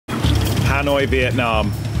Hanoi,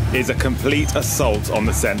 Vietnam is a complete assault on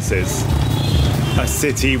the senses. A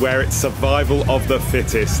city where it's survival of the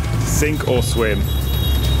fittest, sink or swim,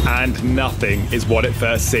 and nothing is what it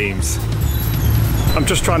first seems. I'm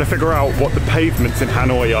just trying to figure out what the pavements in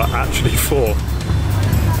Hanoi are actually for,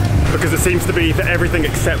 because it seems to be for everything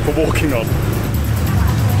except for walking on.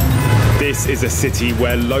 This is a city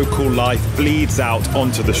where local life bleeds out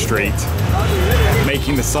onto the street,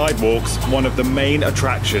 making the sidewalks one of the main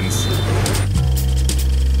attractions.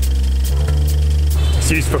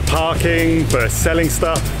 It's used for parking, for selling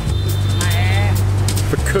stuff,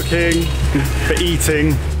 for cooking, for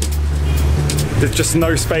eating. There's just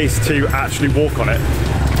no space to actually walk on it.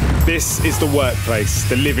 This is the workplace,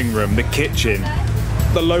 the living room, the kitchen.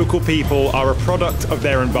 The local people are a product of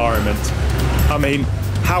their environment. I mean,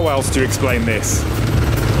 how else do you explain this?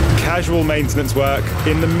 Casual maintenance work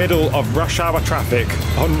in the middle of rush hour traffic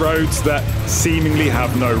on roads that seemingly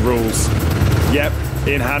have no rules. Yep,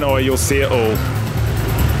 in Hanoi you'll see it all.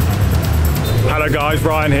 Hello guys,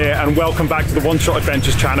 Ryan here, and welcome back to the One Shot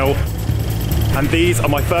Adventures channel. And these are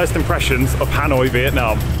my first impressions of Hanoi,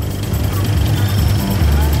 Vietnam.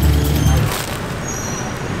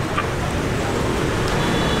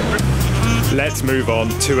 Let's move on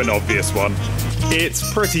to an obvious one.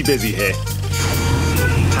 It's pretty busy here.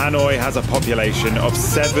 Hanoi has a population of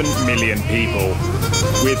 7 million people,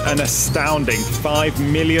 with an astounding 5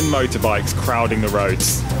 million motorbikes crowding the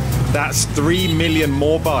roads. That's 3 million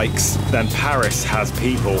more bikes than Paris has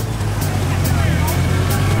people.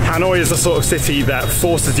 Hanoi is the sort of city that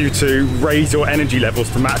forces you to raise your energy levels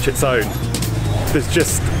to match its own. There's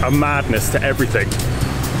just a madness to everything.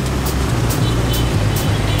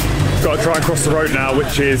 Got to try and cross the road now,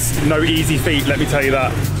 which is no easy feat, let me tell you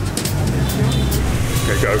that.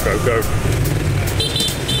 Okay, go, go, go.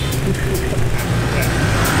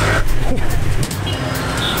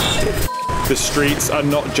 The streets are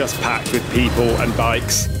not just packed with people and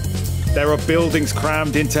bikes. There are buildings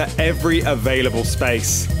crammed into every available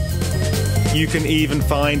space. You can even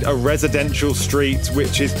find a residential street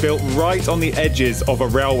which is built right on the edges of a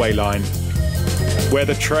railway line, where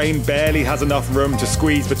the train barely has enough room to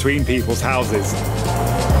squeeze between people's houses.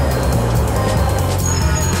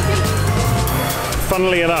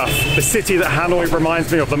 Funnily enough, the city that Hanoi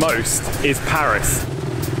reminds me of the most is Paris.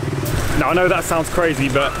 Now I know that sounds crazy,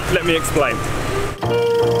 but let me explain.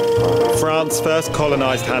 France first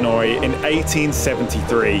colonised Hanoi in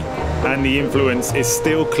 1873, and the influence is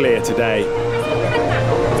still clear today.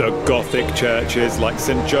 The Gothic churches like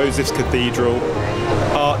St. Joseph's Cathedral,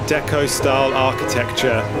 Art Deco style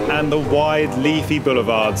architecture, and the wide leafy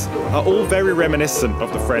boulevards are all very reminiscent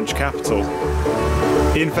of the French capital.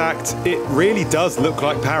 In fact, it really does look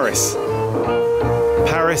like Paris.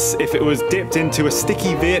 Paris if it was dipped into a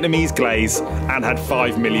sticky Vietnamese glaze and had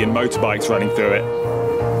 5 million motorbikes running through it.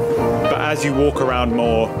 But as you walk around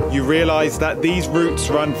more, you realise that these roots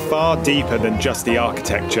run far deeper than just the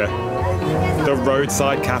architecture. The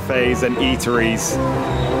roadside cafes and eateries,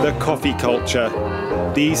 the coffee culture,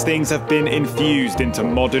 these things have been infused into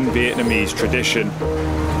modern Vietnamese tradition.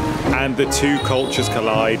 And the two cultures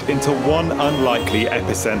collide into one unlikely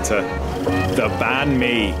epicenter, the Bahn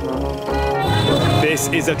Mi. This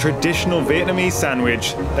is a traditional Vietnamese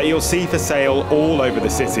sandwich that you'll see for sale all over the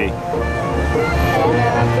city.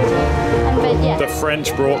 The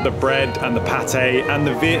French brought the bread and the pâté, and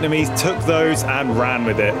the Vietnamese took those and ran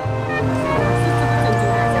with it.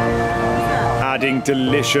 Adding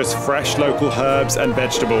delicious fresh local herbs and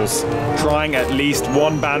vegetables. Trying at least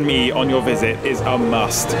one Bahn Mi on your visit is a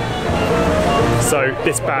must. So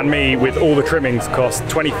this Bahn Mi with all the trimmings cost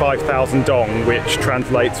 25,000 dong, which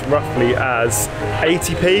translates roughly as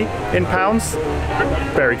 80p in pounds.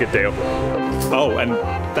 Very good deal. Oh, and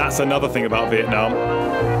that's another thing about Vietnam.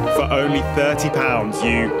 For only £30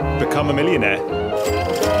 you become a millionaire,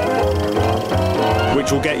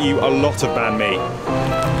 which will get you a lot of Bahn Mi.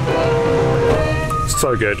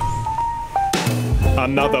 So good.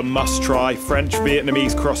 Another must-try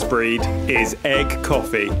French-Vietnamese crossbreed is egg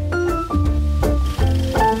coffee.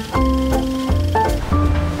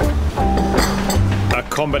 A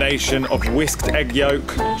combination of whisked egg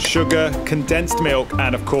yolk, sugar, condensed milk,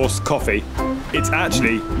 and of course coffee. It's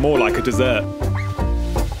actually more like a dessert.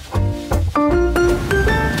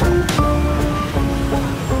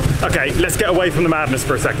 Okay, let's get away from the madness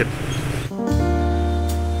for a second.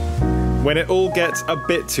 When it all gets a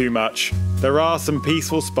bit too much, there are some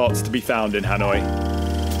peaceful spots to be found in Hanoi.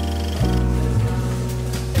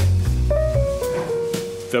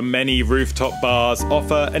 The many rooftop bars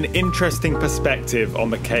offer an interesting perspective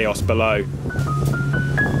on the chaos below.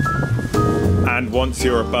 And once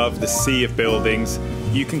you're above the sea of buildings,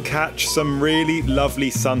 you can catch some really lovely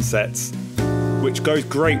sunsets, which goes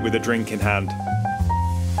great with a drink in hand.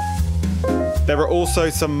 There are also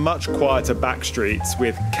some much quieter back streets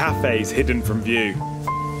with cafes hidden from view.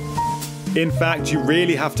 In fact, you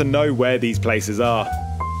really have to know where these places are.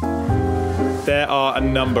 There are a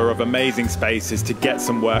number of amazing spaces to get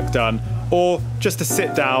some work done, or just to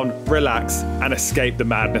sit down, relax, and escape the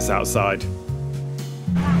madness outside.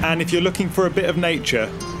 And if you're looking for a bit of nature,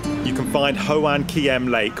 you can find Hoan Kiem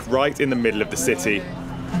Lake right in the middle of the city,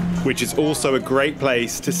 which is also a great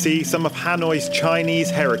place to see some of Hanoi's Chinese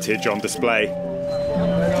heritage on display.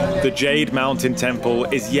 The Jade Mountain Temple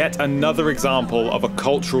is yet another example of a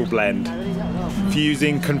cultural blend,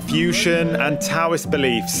 fusing Confucian and Taoist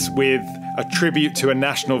beliefs with a tribute to a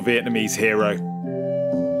national Vietnamese hero.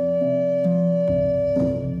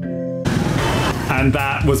 And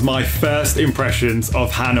that was my first impressions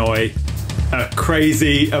of Hanoi. A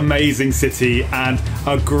crazy, amazing city and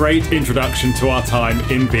a great introduction to our time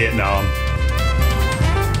in Vietnam.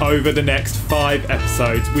 Over the next 5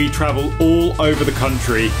 episodes, we travel all over the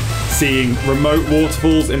country, seeing remote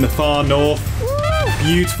waterfalls in the far north,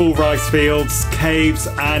 beautiful rice fields, caves,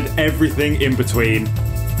 and everything in between.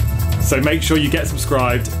 So make sure you get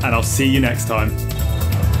subscribed, and I'll see you next time.